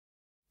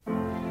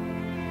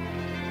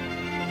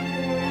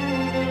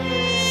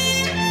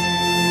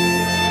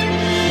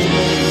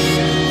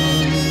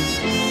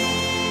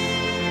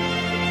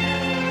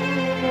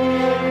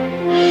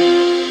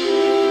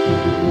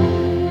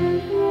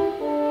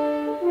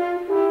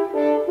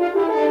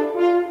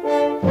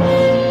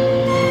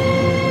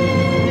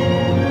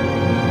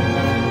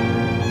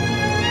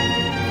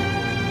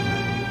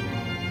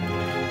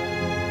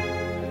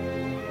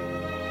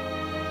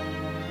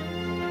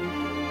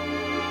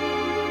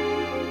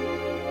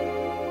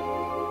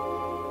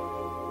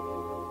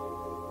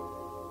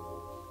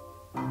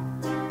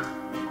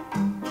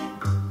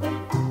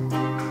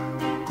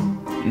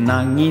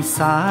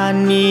渚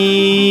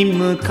に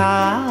向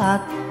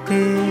かって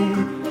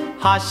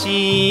走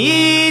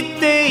っ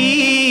て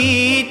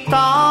いっ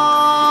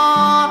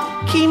た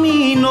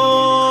君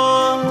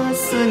の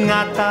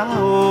姿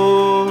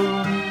を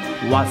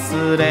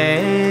忘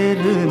れ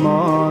る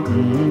も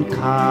ん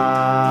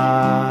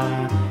か。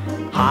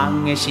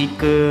激し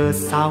く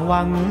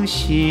騒ぐ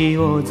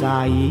潮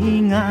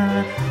剤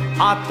が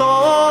後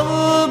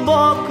う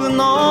僕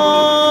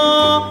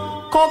の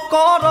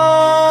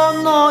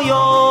心の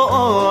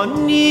よう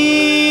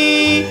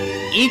に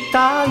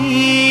痛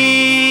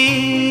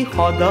い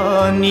ほ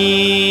ど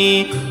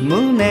に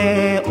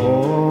胸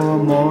を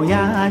燃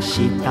や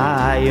し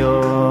た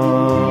よ。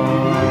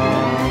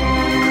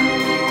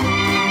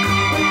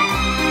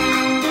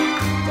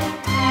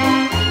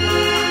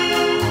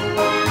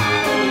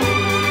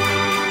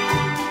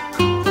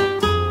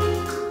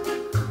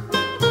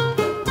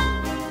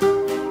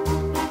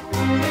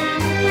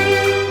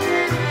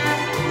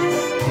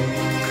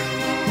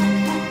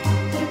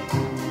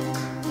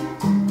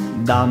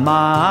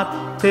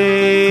黙っ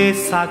て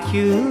砂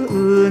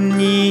丘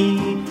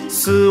に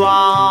座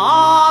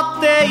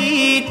って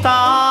いた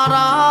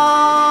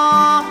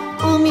ら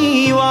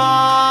海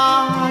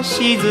は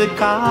静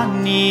か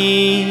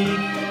に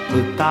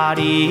二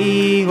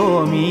人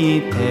を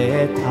見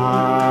て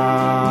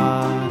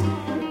た。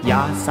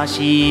優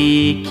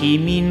しい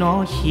君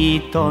の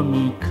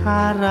瞳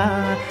か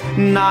ら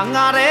流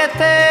れ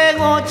て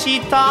落ち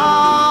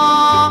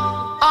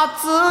た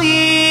熱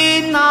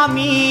い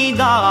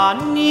涙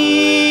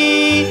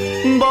に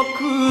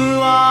僕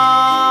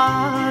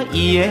は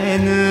言え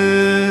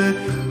ぬ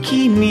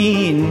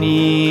君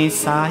に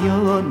さ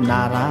よ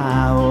な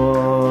ら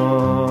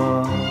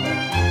を。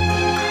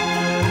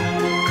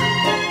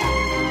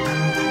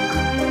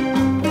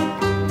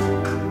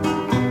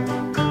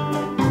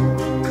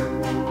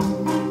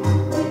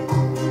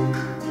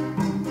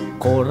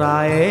こ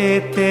らえ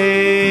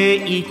て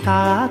い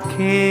た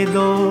け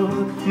ど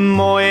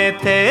燃え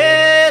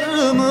て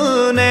る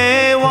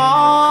胸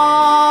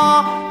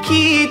は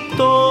きっ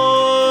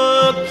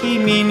と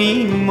君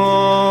に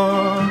も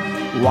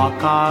わ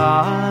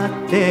か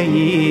って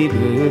い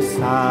る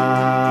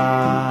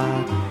さ。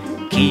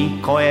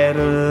聞こえ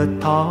る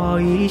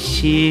遠い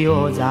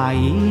潮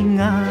剤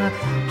が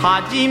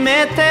初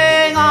め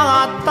て会っ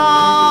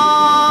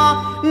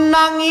た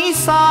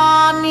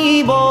渚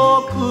に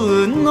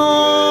僕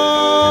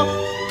の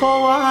永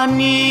遠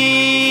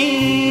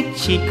に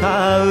誓う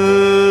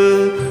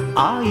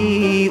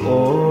愛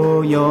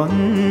を呼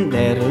ん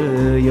で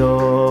る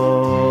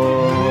よ。